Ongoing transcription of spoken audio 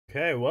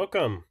Okay,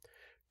 welcome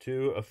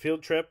to a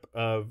field trip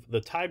of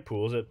the tide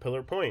pools at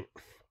Pillar Point.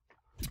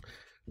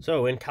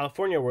 So in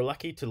California, we're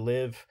lucky to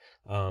live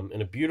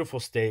in a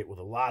beautiful state with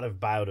a lot of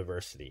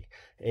biodiversity.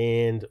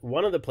 And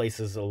one of the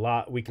places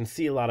we can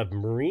see a lot of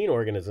marine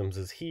organisms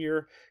is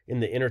here in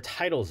the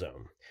intertidal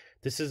zone.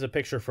 This is a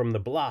picture from the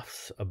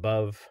bluffs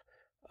above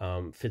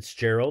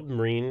Fitzgerald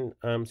Marine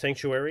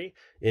Sanctuary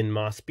in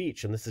Moss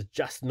Beach. And this is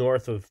just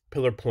north of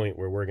Pillar Point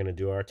where we're going to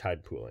do our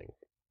tide pooling.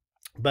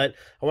 But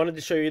I wanted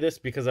to show you this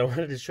because I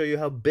wanted to show you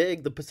how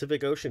big the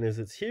Pacific Ocean is.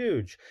 It's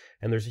huge,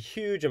 and there's a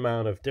huge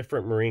amount of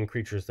different marine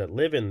creatures that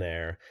live in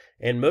there,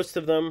 and most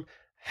of them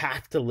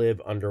have to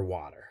live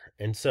underwater.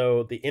 And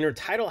so the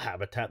intertidal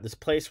habitat, this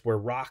place where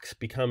rocks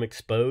become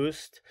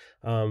exposed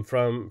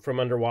from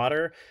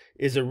underwater,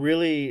 is a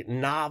really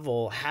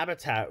novel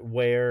habitat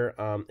where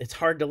it's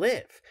hard to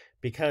live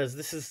because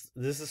this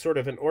is sort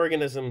of an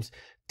organism's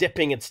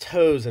dipping its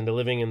toes into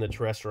living in the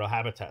terrestrial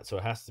habitat. So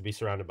it has to be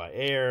surrounded by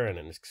air and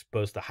it's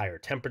exposed to higher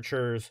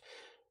temperatures.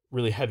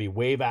 Really heavy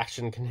wave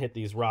action can hit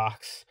these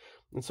rocks.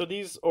 And so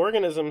these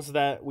organisms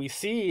that we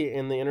see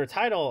in the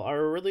intertidal are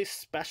a really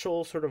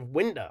special sort of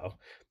window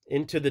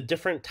into the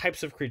different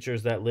types of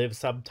creatures that live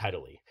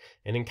subtidally.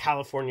 And in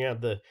California,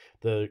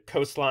 the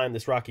coastline,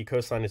 this rocky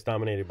coastline, is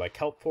dominated by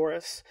kelp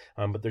forests,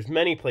 but there's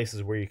many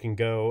places where you can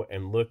go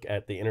and look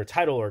at the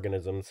intertidal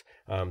organisms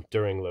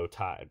during low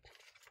tide.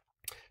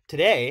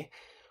 Today,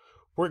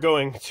 we're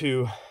going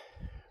to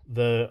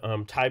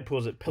the tide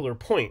pools at Pillar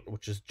Point,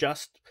 which is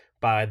just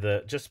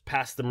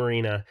past the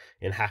marina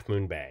in Half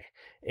Moon Bay.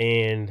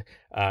 And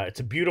it's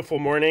a beautiful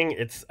morning.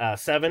 It's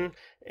 7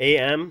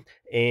 a.m.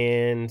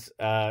 and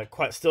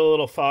still a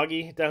little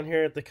foggy down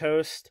here at the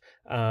coast,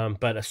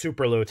 but a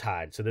super low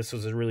tide. So this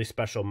was a really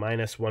special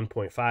minus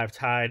 1.5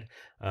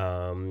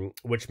 tide,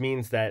 which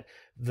means that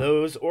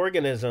those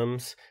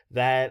organisms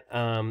that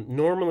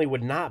normally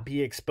would not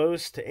be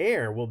exposed to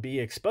air will be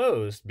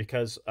exposed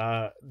because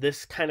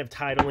this kind of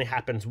tide only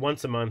happens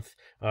once a month,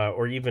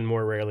 or even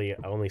more rarely,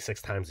 only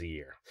 6 times a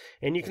year.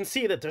 And you can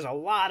see that there's a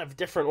lot of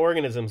different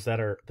organisms that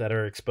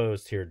are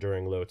exposed here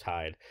during low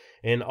tide.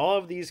 And all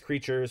of these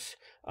creatures,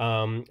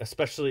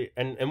 especially,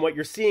 and what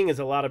you're seeing is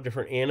a lot of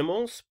different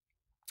animals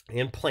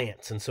and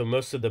plants. And so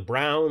most of the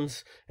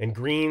browns and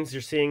greens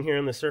you're seeing here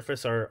on the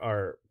surface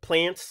are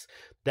plants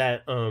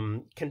that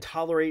can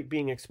tolerate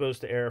being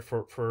exposed to air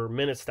for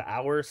minutes to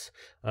hours.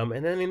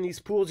 And then in these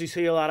pools, you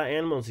see a lot of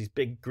animals, these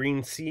big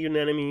green sea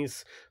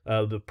anemones,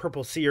 the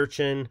purple sea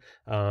urchin,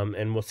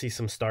 and we'll see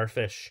some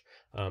starfish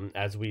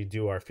as we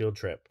do our field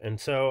trip. And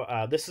so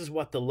this is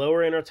what the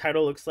lower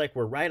intertidal looks like.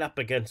 We're right up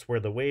against where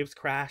the waves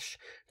crash.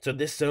 So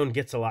this zone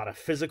gets a lot of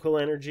physical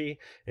energy.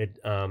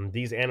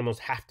 These animals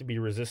have to be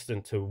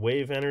resistant to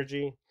wave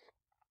energy.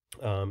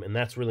 And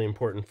that's really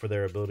important for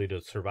their ability to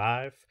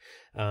survive.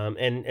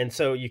 And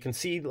so you can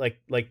see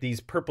like these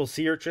purple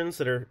sea urchins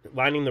that are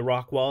lining the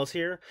rock walls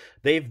here,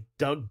 they've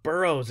dug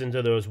burrows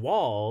into those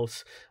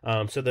walls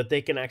so that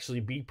they can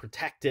actually be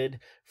protected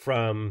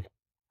from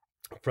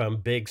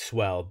big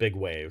swell, big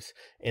waves.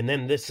 And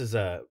then this is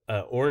a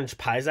orange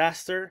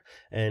piesaster,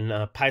 and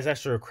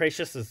Piesaster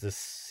ocracius is this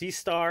sea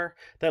star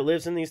that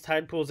lives in these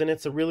tide pools, and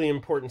it's a really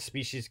important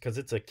species because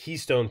it's a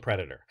keystone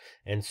predator.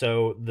 And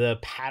so the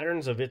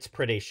patterns of its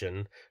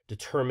predation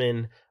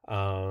determine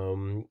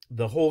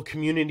the whole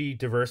community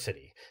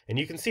diversity. And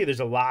you can see there's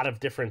a lot of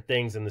different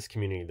things in this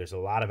community. There's a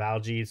lot of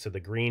algae. So the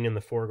green in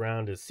the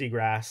foreground is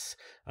seagrass,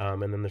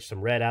 and then there's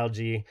some red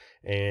algae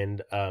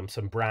and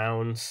some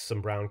brown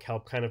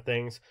kelp kind of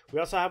things. We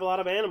also have a lot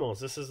of animals.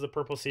 This is the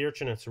purple sea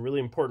urchin. It's a really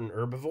important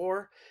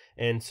herbivore.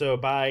 And so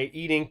by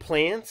eating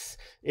plants,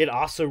 it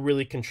also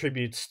really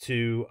contributes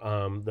to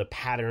the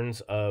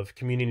patterns of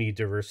community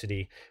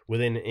diversity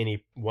within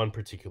any one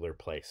particular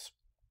place.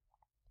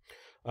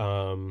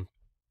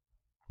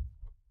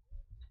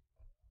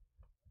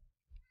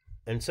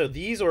 And so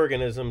these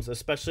organisms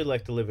especially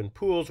like to live in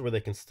pools where they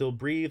can still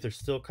breathe. They're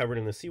still covered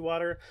in the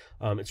seawater.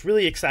 It's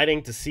really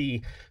exciting to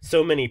see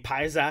so many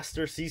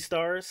Piesaster sea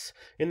stars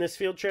in this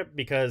field trip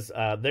because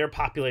their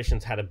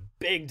populations had a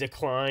big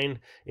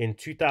decline in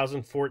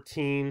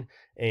 2014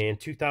 and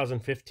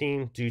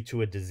 2015 due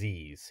to a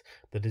disease.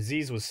 The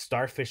disease was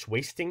starfish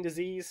wasting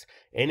disease,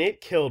 and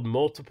it killed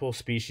multiple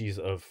species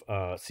of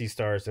sea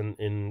stars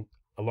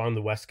along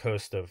the west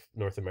coast of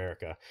North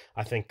America.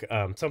 I think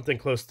something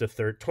close to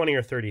 20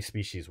 or 30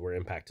 species were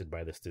impacted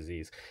by this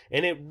disease.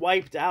 And it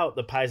wiped out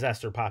the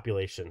Piesaster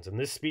populations. And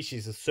this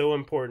species is so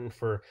important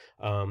for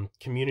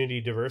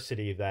community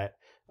diversity that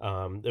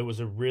it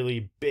was a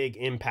really big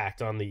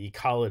impact on the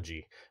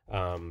ecology.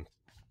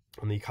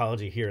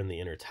 Here in the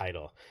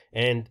intertidal.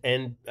 And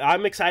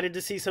I'm excited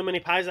to see so many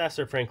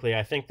Piesaster, frankly.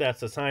 I think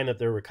that's a sign that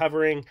they're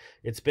recovering.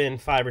 It's been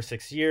 5 or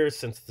 6 years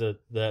since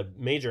the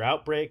major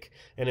outbreak,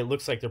 and it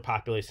looks like their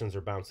populations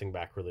are bouncing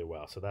back really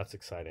well. So that's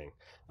exciting.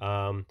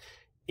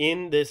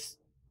 In this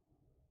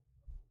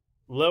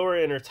lower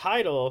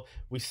intertidal,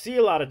 we see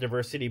a lot of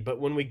diversity, but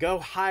when we go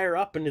higher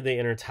up into the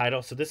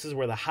intertidal, so this is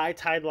where the high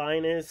tide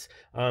line is,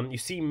 you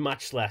see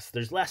much less.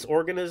 There's less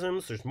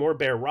organisms, there's more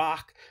bare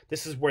rock.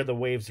 This is where the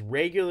waves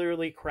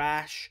regularly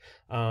crash.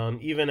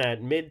 Even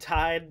at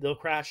mid-tide, they'll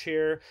crash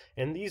here.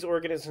 And these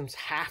organisms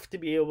have to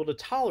be able to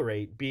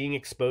tolerate being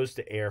exposed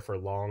to air for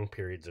long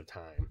periods of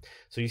time.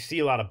 So you see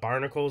a lot of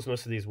barnacles.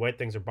 Most of these white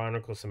things are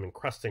barnacles, some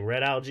encrusting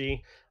red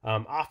algae.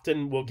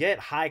 Often we'll get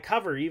high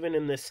cover even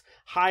in this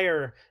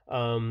higher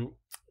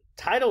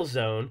tidal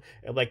zone.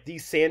 Like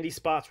these sandy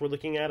spots we're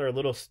looking at are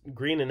little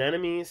green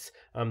anemones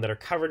that are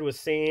covered with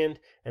sand,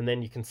 and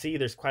then you can see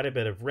there's quite a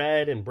bit of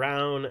red and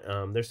brown.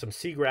 There's some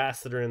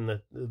seagrass that are in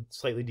the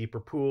slightly deeper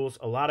pools,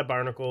 a lot of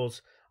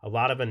barnacles, a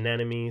lot of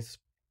anemones,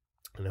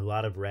 and a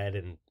lot of red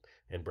and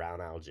brown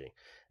algae.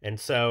 And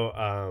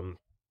so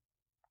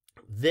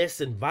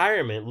this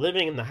environment,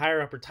 living in the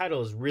higher upper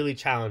tidal, is really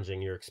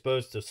challenging. You're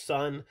exposed to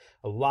sun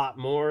a lot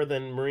more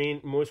than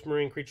most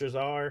marine creatures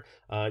are.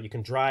 You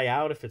can dry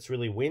out if it's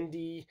really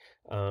windy.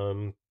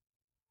 The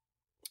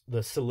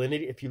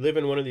salinity, if you live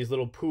in one of these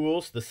little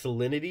pools, the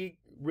salinity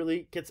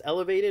really gets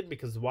elevated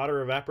because the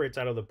water evaporates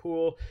out of the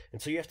pool.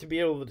 And so you have to be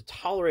able to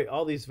tolerate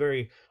all these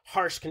very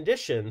harsh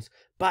conditions,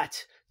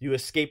 but you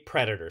escape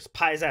predators.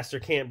 Piesaster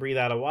can't breathe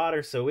out of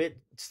water, so it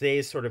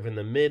stays sort of in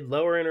the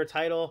lower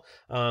intertidal,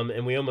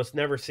 and we almost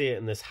never see it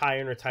in this high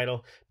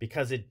intertidal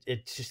because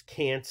it just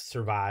can't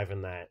survive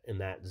in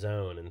that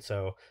zone. And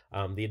so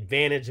the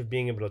advantage of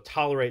being able to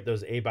tolerate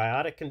those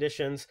abiotic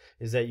conditions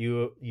is that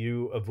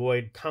you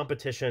avoid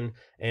competition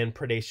and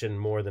predation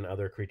more than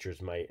other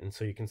creatures might. And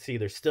so you can see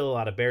there's still a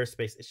lot of bare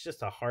space. It's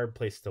just a hard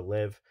place to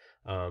live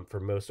for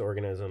most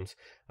organisms.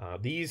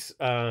 These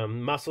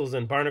mussels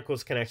and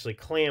barnacles can actually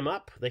clam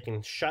up. They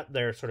can shut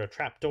their sort of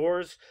trap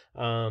doors,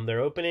 their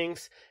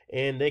openings,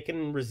 and they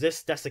can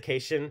resist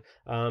desiccation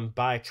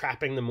by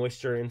trapping the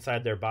moisture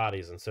inside their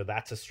bodies. And so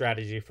that's a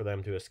strategy for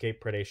them to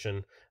escape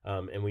predation.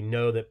 And we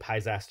know that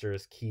Piesaster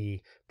is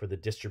key for the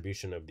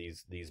distribution of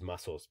these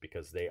mussels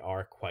because they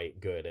are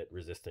quite good at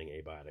resisting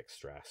abiotic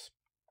stress.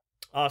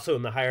 Also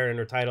in the higher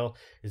intertidal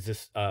is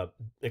this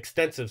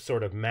extensive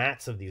sort of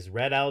mats of these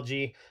red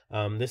algae.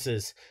 This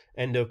is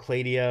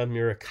Endocladia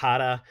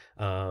muricata,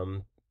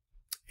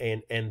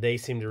 and they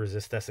seem to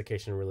resist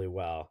desiccation really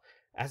well.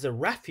 As a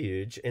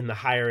refuge in the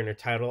higher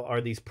intertidal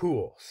are these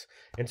pools.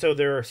 And so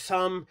there are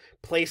some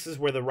places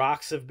where the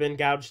rocks have been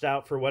gouged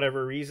out for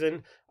whatever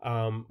reason,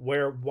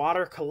 where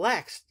water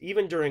collects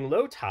even during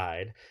low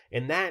tide,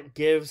 and that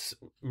gives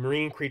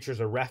marine creatures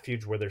a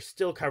refuge where they're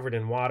still covered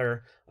in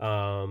water,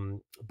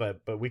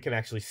 but we can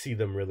actually see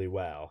them really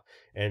well.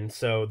 And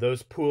so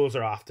those pools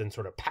are often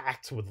sort of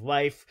packed with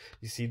life.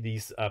 You see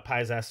these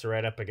Piesaster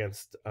right up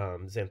against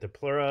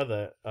Xanthopleura,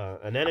 the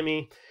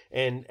anemone,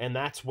 and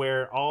that's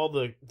where all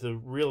the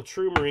real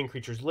true marine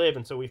creatures live.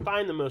 And so we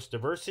find the most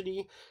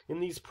diversity in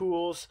these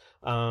pools,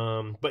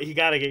 but you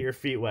got to get your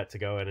feet wet to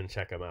go in and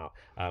check them out.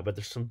 But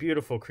there's some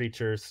beautiful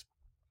creatures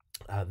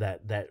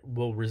that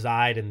will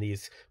reside in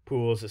these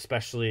pools,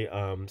 especially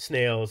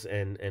snails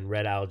and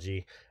red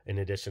algae, in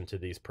addition to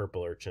these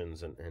purple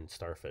urchins and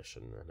starfish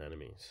and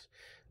anemones.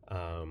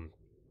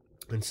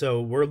 And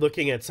so we're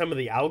looking at some of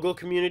the algal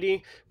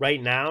community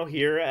right now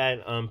here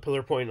at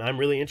Pillar Point, and I'm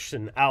really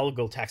interested in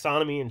algal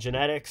taxonomy and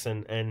genetics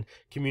and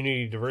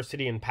community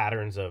diversity and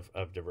patterns of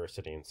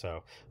diversity. And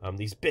so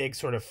these big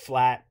sort of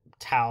flat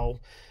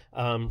towel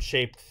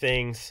shaped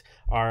things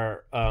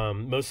are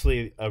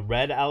mostly a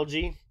red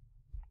algae.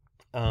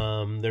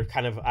 They're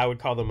kind of, I would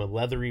call them a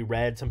leathery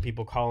red. Some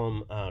people call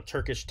them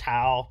Turkish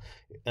towel.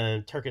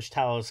 Turkish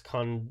towel is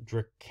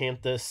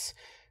Chondrochanthus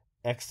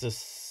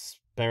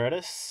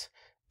exasperatus.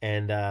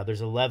 And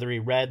there's a leathery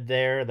red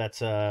there.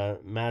 That's a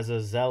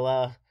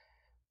Mazaella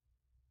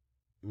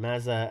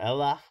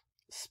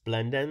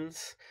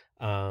splendens.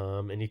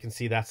 And you can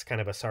see that's kind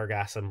of a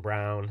sargassum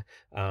brown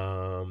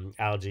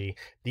algae.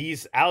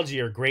 These algae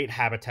are great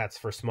habitats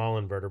for small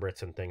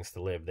invertebrates and things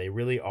to live. They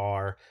really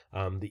are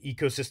the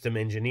ecosystem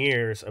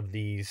engineers of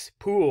these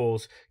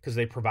pools because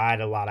they provide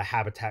a lot of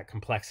habitat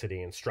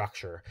complexity and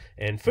structure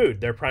and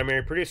food. They're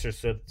primary producers,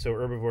 so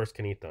herbivores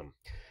can eat them.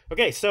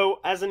 Okay, so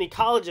as an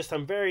ecologist,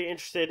 I'm very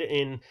interested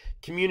in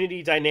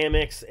community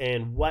dynamics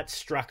and what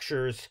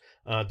structures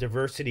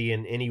diversity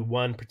in any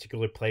one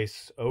particular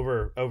place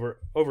over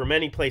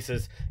many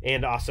places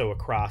and also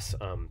across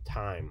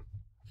time.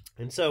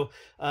 And so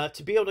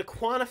to be able to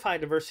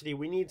quantify diversity,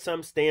 we need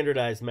some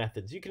standardized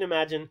methods. You can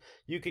imagine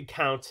you could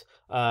count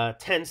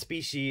 10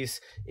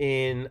 species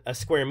in a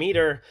square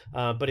meter,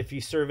 but if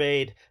you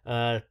surveyed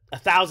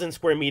 1,000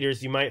 square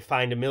meters, you might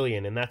find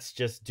 1,000,000, and that's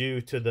just due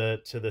to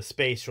the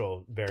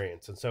spatial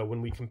variance. And so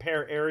when we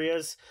compare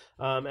areas,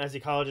 as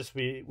ecologists,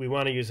 we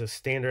want to use a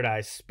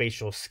standardized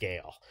spatial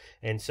scale.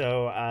 And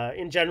so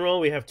in general,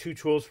 we have two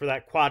tools for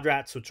that: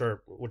 quadrats, which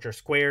are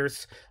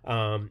squares,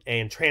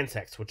 and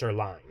transects, which are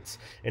lines.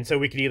 And so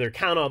we could either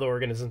count all the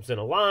organisms in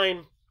a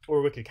line,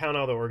 or we could count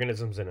all the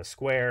organisms in a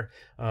square.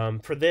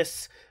 For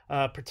this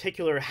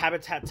particular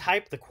habitat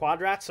type, the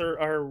quadrats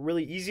are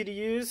really easy to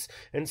use.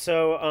 And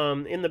so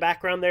in the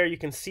background there, you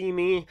can see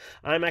me.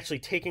 I'm actually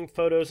taking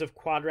photos of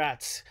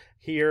quadrats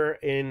here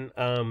in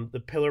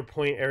the Pillar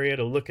Point area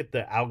to look at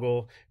the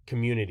algal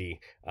community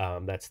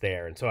that's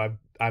there. And so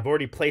I've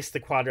already placed the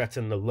quadrats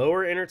in the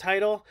lower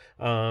intertidal,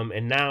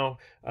 and now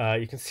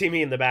you can see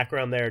me in the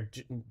background there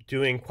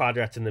doing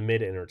quadrats in the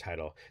mid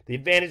intertidal. The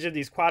advantage of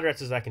these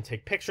quadrats is I can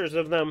take pictures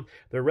of them.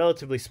 They're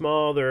relatively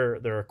small. They're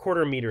a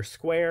 1/4 meter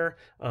square,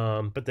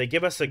 but they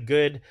give us a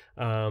good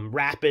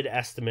rapid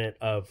estimate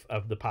of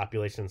the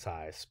population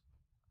size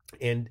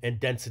and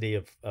density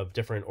of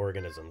different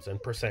organisms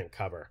and percent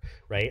cover,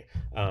 right?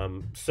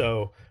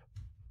 So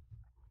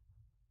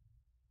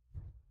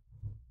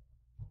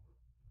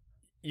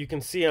you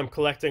can see I'm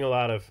collecting a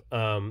lot of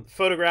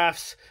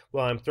photographs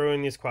while I'm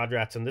throwing these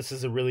quadrats, and this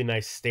is a really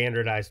nice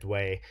standardized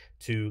way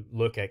to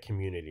look at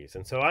communities.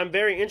 And so I'm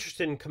very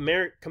interested in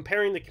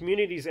comparing the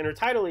communities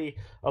intertidally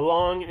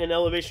along an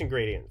elevation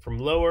gradient from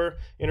lower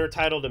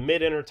intertidal to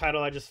mid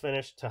intertidal I just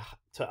finished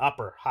to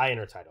upper high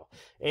intertidal.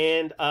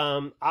 And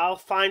I'll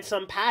find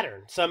some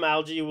pattern. Some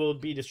algae will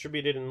be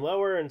distributed in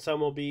lower and some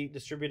will be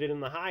distributed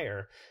in the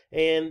higher.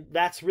 And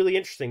that's really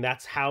interesting.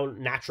 That's how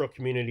natural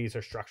communities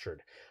are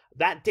structured.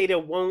 That data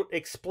won't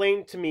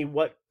explain to me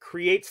what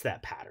creates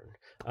that pattern,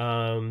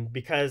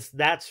 because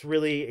that's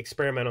really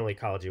experimental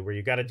ecology, where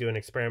you got to do an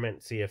experiment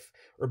and see if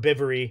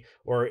herbivory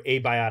or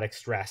abiotic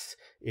stress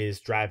is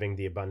driving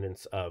the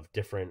abundance of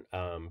different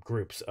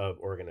groups of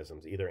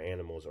organisms, either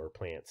animals or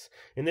plants.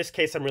 In this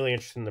case, I'm really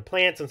interested in the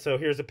plants, and so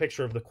here's a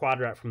picture of the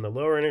quadrat from the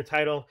lower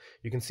intertidal.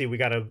 You can see we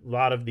got a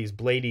lot of these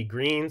blady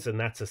greens, and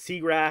that's a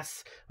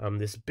seagrass.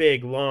 This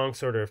big, long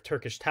sort of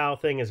Turkish towel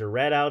thing is a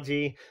red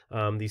algae.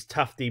 These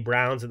tufty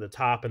browns at the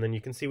top, and then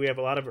you can see we have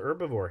a lot of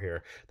herbivore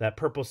here. That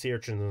purple sea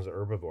urchin is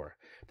herbivore.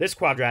 This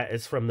quadrat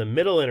is from the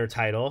middle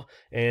intertidal,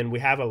 and we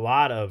have a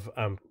lot of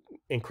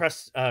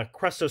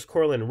crustose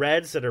corallin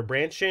reds that are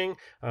branching,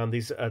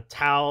 these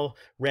towel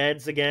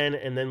reds again,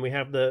 and then we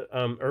have the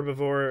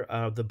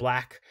herbivore, the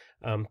black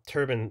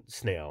turban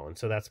snail, and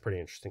so that's pretty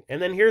interesting.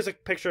 And then here's a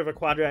picture of a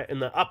quadrat in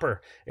the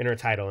upper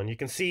intertidal, and you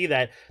can see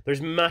that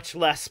there's much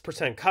less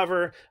percent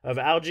cover of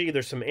algae.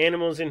 There's some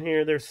animals in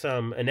here. There's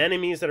some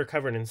anemones that are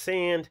covered in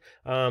sand.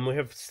 We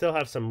still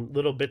have some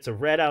little bits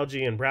of red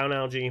algae and brown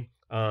algae.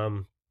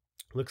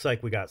 Looks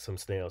like we got some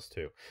snails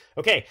too.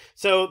 Okay,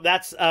 so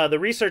that's the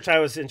research I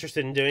was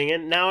interested in doing.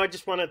 And now I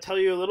just want to tell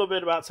you a little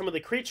bit about some of the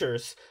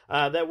creatures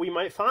that we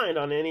might find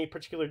on any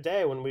particular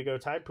day when we go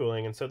tide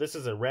pooling. And so this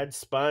is a red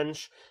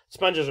sponge.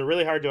 Sponges are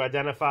really hard to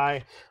identify.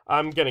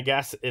 I'm going to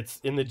guess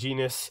it's in the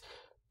genus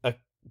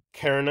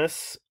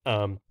Acarinus,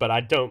 but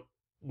I don't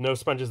know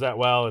sponges that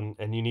well,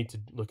 and you need to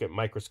look at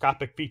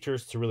microscopic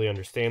features to really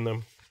understand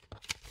them.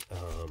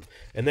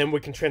 And then we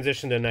can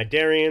transition to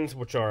cnidarians,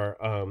 which are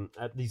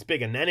these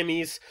big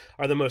anemones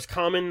are the most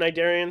common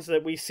cnidarians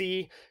that we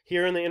see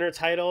here in the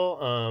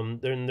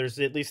intertidal. Then there's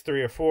at least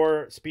 3 or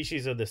 4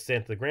 species of the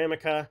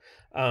Xanthogrammica.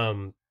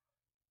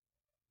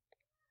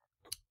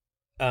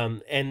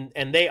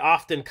 And they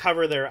often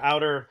cover their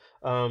outer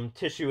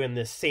tissue in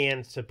this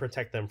sand to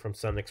protect them from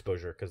sun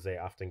exposure, because they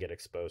often get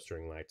exposed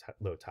during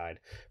low tide.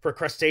 For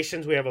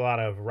crustaceans, we have a lot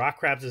of rock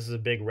crabs. This is a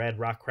big red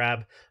rock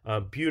crab.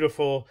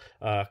 Beautiful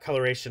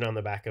coloration on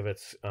the back of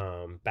its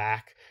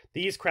back.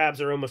 These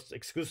crabs are almost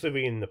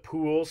exclusively in the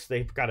pools.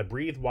 They've got to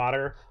breathe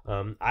water.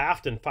 I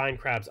often find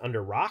crabs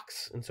under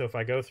rocks, and so if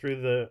I go through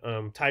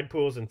the tide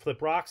pools and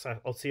flip rocks,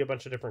 I'll see a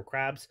bunch of different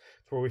crabs.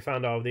 That's where we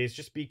found all of these.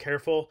 Just be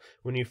careful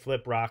when you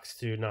flip rocks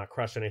to not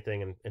crush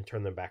anything and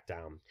turn them back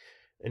down.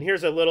 And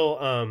here's a little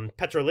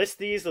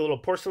Petrolistes, the little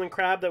porcelain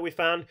crab that we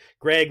found.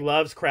 Greg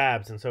loves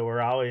crabs, and so we're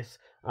always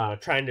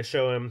trying to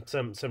show him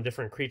some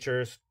different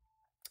creatures.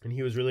 And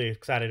he was really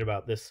excited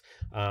about this.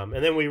 And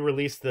then we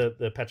released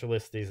the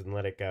Petrolistes and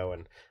let it go,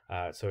 and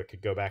so it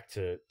could go back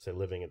to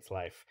living its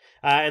life.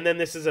 And then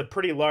this is a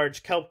pretty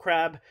large kelp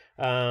crab.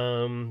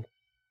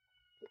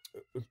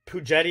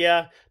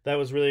 Pugetia, that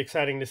was really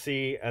exciting to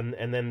see,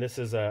 and then this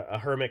is a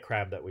hermit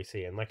crab that we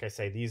see, and like I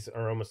say, these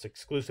are almost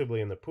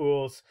exclusively in the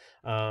pools.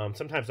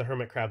 Sometimes the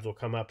hermit crabs will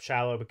come up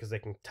shallow because they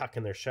can tuck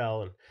in their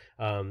shell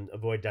and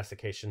avoid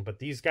desiccation, but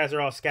these guys are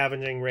all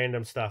scavenging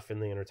random stuff in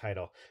the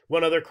intertidal.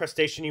 One other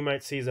crustacean you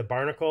might see is a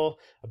barnacle.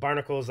 A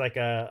barnacle is like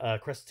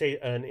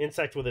an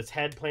insect with its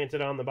head planted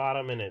on the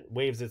bottom, and it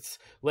waves its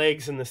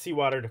legs in the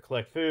seawater to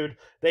collect food.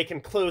 They can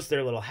close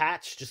their little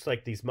hatch just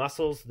like these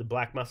mussels, the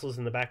black mussels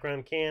in the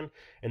background can,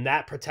 and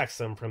that protects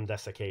them from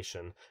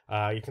desiccation.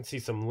 You can see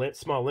some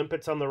small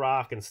limpets on the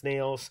rock and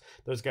snails.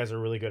 Those guys are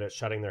really good at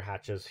shutting their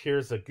hatches.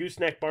 Here's a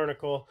gooseneck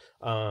barnacle.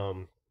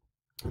 And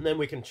then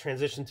we can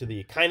transition to the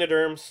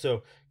echinoderms,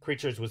 so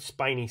creatures with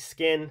spiny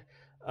skin.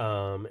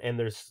 And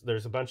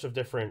there's a bunch of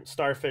different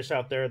starfish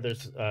out there.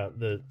 There's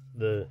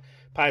the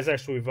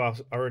Piesex we've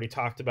already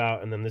talked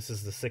about, and then this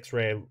is the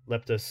 6-ray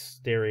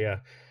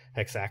Leptosteria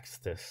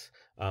hexaxis.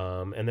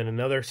 And then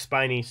another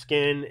spiny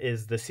skin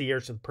is the sea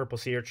urchin, purple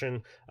sea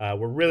urchin.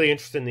 We're really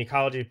interested in the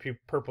ecology of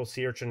purple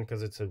sea urchin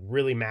because it's a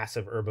really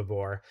massive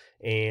herbivore,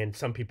 and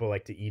some people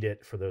like to eat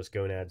it for those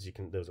gonads.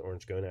 Those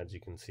orange gonads you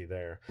can see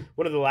there.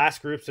 One of the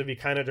last groups of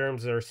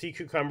echinoderms are sea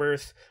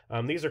cucumbers.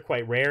 These are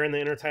quite rare in the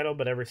intertidal,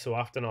 but every so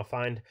often I'll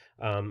find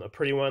a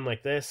pretty one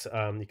like this.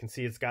 You can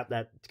see it's got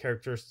that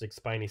characteristic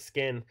spiny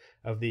skin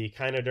of the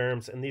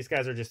echinoderms, and these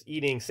guys are just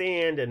eating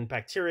sand and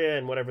bacteria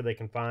and whatever they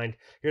can find.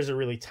 Here's a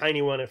really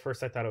tiny one. At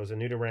first I thought it was a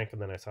nudibranch,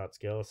 and then I saw its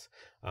gills.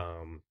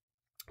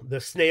 The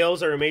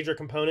snails are a major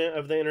component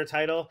of the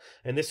intertidal,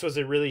 and this was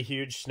a really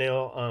huge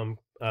snail,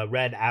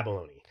 red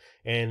abalone.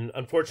 And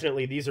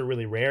unfortunately, these are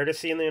really rare to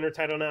see in the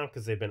intertidal now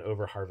because they've been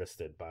over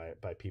harvested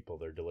by people.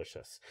 They're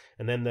delicious.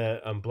 And then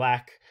the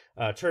black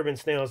turban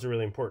snail is a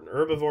really important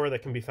herbivore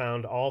that can be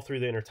found all through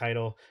the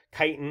intertidal.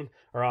 Chitin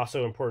are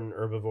also important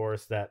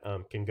herbivores that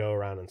can go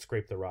around and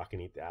scrape the rock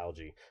and eat the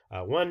algae.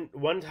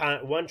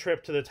 One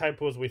trip to the tide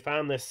pools, we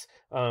found this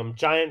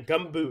giant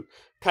gumboot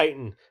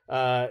chitin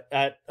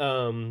at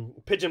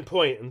Pigeon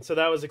Point, and so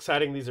that was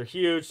exciting. These are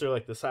huge. They're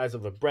like the size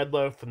of a bread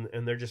loaf,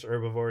 and they're just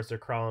herbivores. They're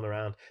crawling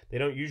around. They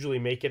don't usually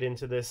make it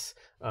into this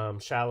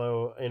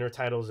shallow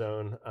intertidal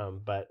zone,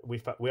 but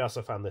we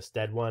also found this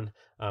dead one,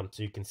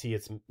 so you can see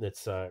its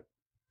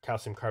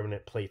calcium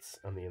carbonate plates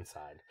on the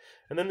inside.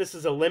 And then this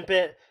is a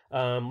limpet.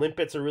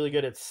 Limpets are really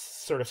good at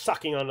sort of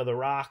sucking onto the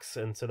rocks,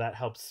 and so that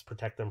helps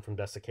protect them from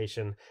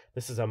desiccation.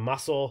 This is a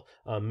mussel,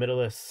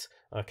 Middleus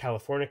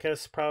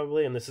californicus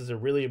probably, and this is a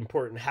really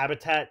important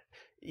habitat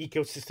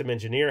ecosystem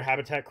engineer,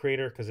 habitat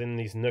creator, because in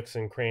these nooks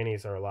and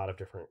crannies are a lot of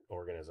different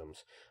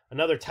organisms.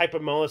 Another type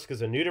of mollusk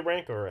is a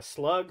nudibranch or a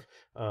slug,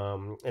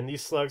 and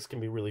these slugs can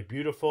be really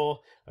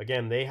beautiful.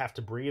 Again, they have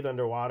to breathe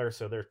underwater,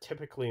 so they're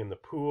typically in the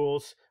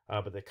pools,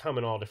 but they come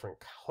in all different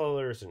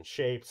colors and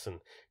shapes, and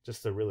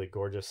just a really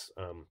gorgeous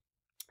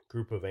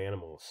group of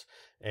animals.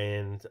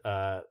 And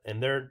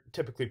they're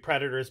typically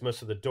predators.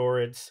 Most of the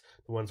dorids,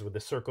 the ones with the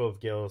circle of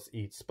gills,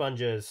 eat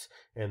sponges,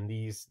 and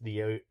the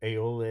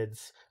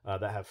aeolids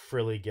that have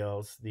frilly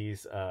gills,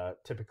 these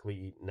typically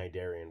eat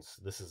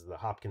cnidarians. This is the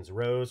Hopkins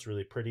rose,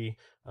 really pretty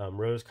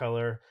rose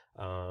color,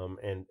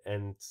 and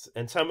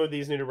some of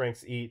these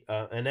nudibranchs eat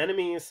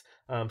anemones.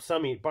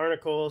 Some eat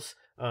barnacles,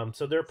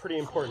 so they're pretty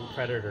important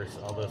predators,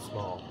 although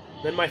small.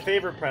 Then my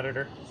favorite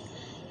predator.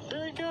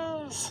 There he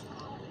goes.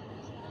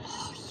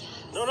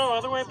 No,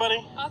 other way,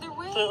 buddy. Other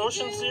way. The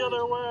ocean's the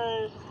other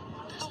way.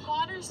 The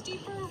water's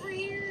deeper over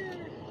here.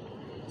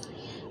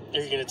 Are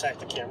you gonna attack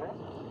the camera?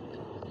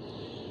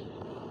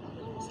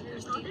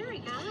 Oh, there we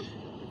go.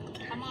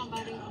 Come on,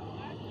 buddy.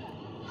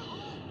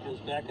 Goes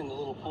back in the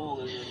little pool.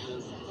 There it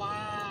is.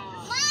 Wow.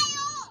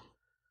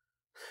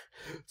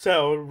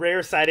 So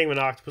rare sighting of an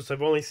octopus.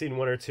 I've only seen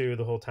one or two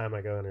the whole time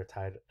I go under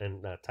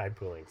tide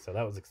pooling, so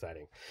that was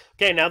exciting.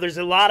 Okay, now there's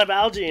a lot of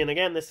algae, and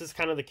again, this is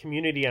kind of the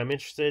community I'm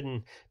interested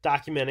in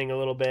documenting a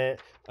little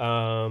bit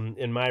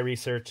in my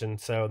research, and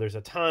so there's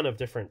a ton of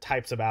different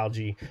types of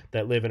algae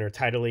that live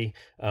intertidally.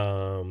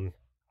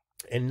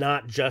 And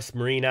not just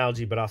marine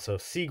algae, but also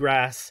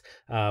seagrass,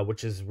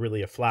 which is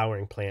really a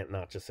flowering plant,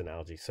 not just an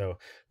algae. So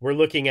we're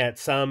looking at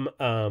some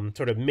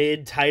sort of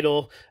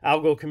mid-tidal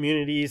algal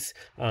communities,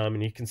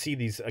 and you can see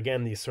these,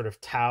 again, these sort of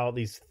towel,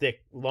 these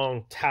thick,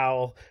 long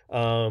towel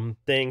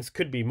things.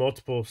 Could be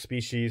multiple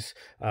species,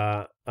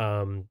 but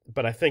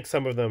I think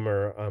some of them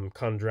are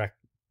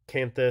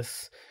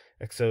Chondrocanthes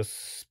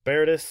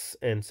exosperatus,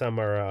 and some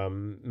are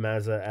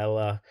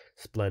Mazaella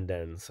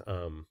splendens.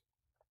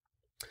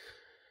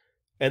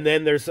 And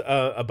then there's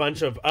a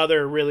bunch of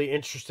other really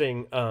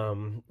interesting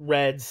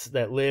reds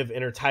that live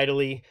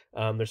intertidally.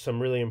 There's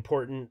some really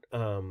important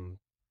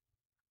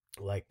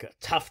like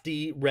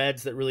tufty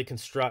reds that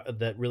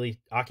really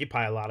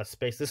occupy a lot of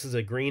space. This is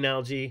a green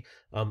algae,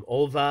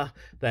 ulva,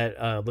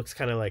 that looks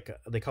kind of like,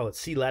 they call it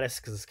sea lettuce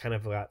because it's kind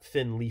of got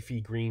thin leafy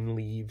green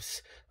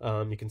leaves.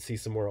 You can see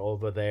some more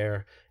ulva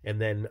there. And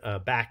then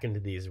back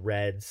into these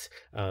reds,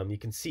 you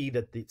can see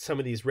that some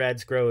of these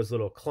reds grow as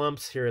little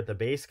clumps here at the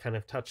base, kind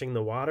of touching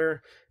the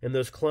water, and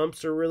those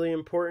clumps are really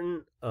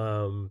important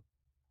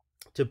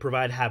to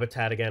provide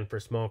habitat again for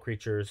small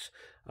creatures.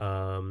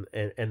 And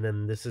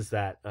then this is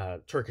that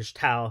Turkish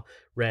towel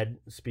red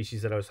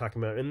species that I was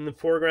talking about. In the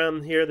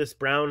foreground here, this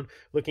brown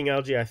looking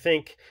algae, I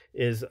think,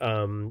 is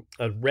a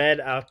red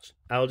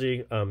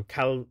algae,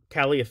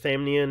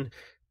 Calliothamnion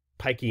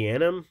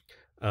pikeanum.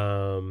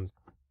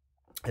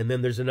 And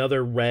then there's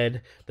another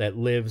red that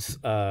lives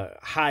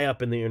high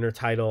up in the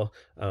intertidal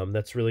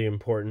that's really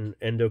important,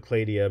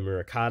 Endocladia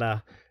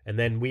muricata. And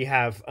then we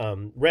have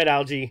red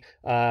algae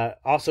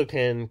also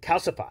can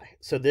calcify.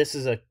 So this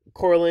is a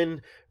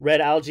coralline red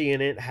algae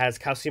in it has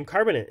calcium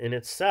carbonate in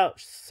its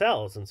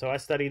cells. And so I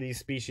study these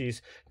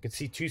species. You can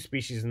see two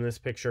species in this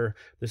picture.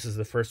 This is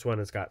the first one.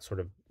 It's got sort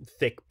of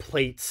thick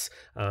plates,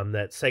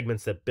 that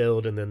segments that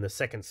build. And then the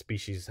second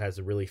species has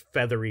a really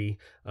feathery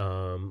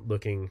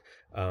looking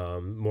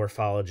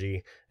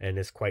morphology and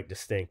is quite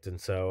distinct. And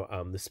so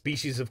the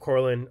species of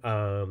corallin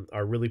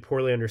are really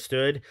poorly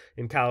understood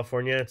in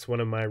California. It's one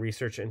of my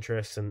research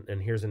interests,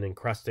 and here's an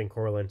encrusting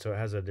corallin, so it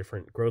has a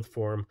different growth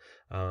form,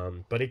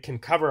 but it can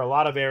cover a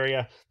lot of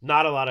area.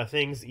 Not a lot of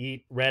things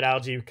eat red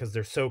algae because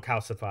they're so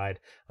calcified,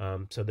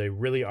 so they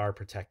really are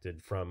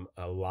protected from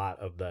a lot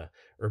of the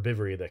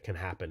herbivory that can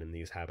happen in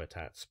these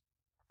habitats.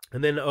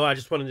 And then, I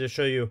just wanted to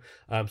show you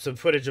some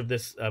footage of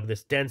this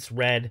dense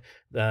red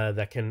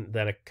that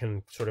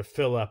can sort of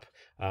fill up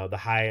the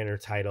high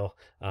intertidal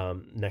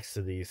next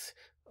to these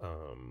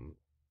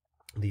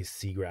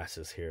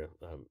seagrasses here,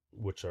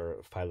 which are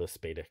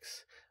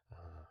phyllospadix.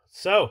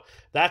 So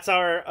that's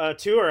our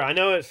tour. I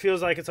know it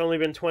feels like it's only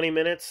been 20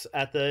 minutes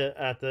in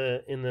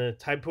the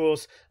tide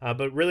pools,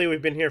 but really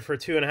we've been here for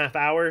 2.5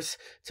 hours.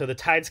 So the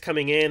tide's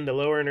coming in. The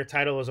lower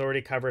intertidal is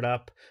already covered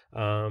up.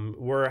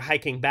 We're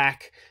hiking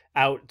back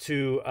out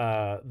to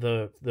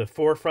the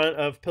forefront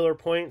of Pillar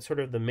Point, sort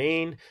of the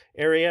main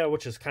area,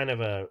 which is kind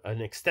of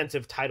an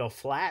extensive tidal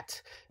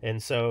flat,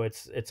 and so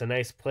it's a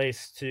nice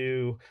place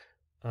to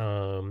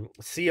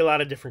see a lot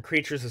of different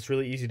creatures. It's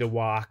really easy to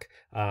walk,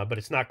 but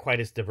it's not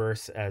quite as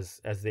diverse as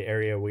the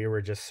area we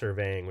were just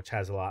surveying, which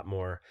has a lot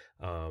more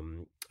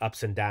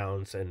ups and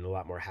downs and a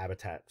lot more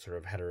habitat sort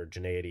of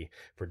heterogeneity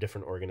for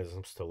different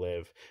organisms to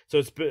live. So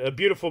it's a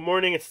beautiful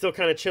morning. It's still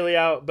kind of chilly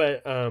out,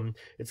 but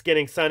it's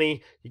getting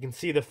sunny. You can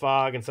see the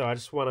fog, and so I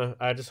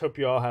just hope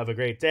you all have a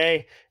great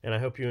day, and I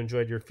hope you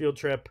enjoyed your field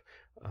trip.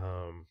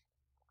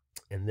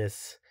 And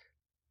this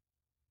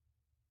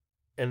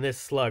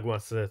slug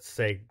wants to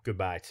say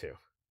goodbye too.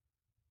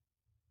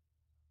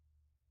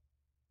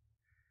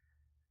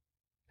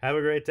 Have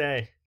a great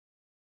day.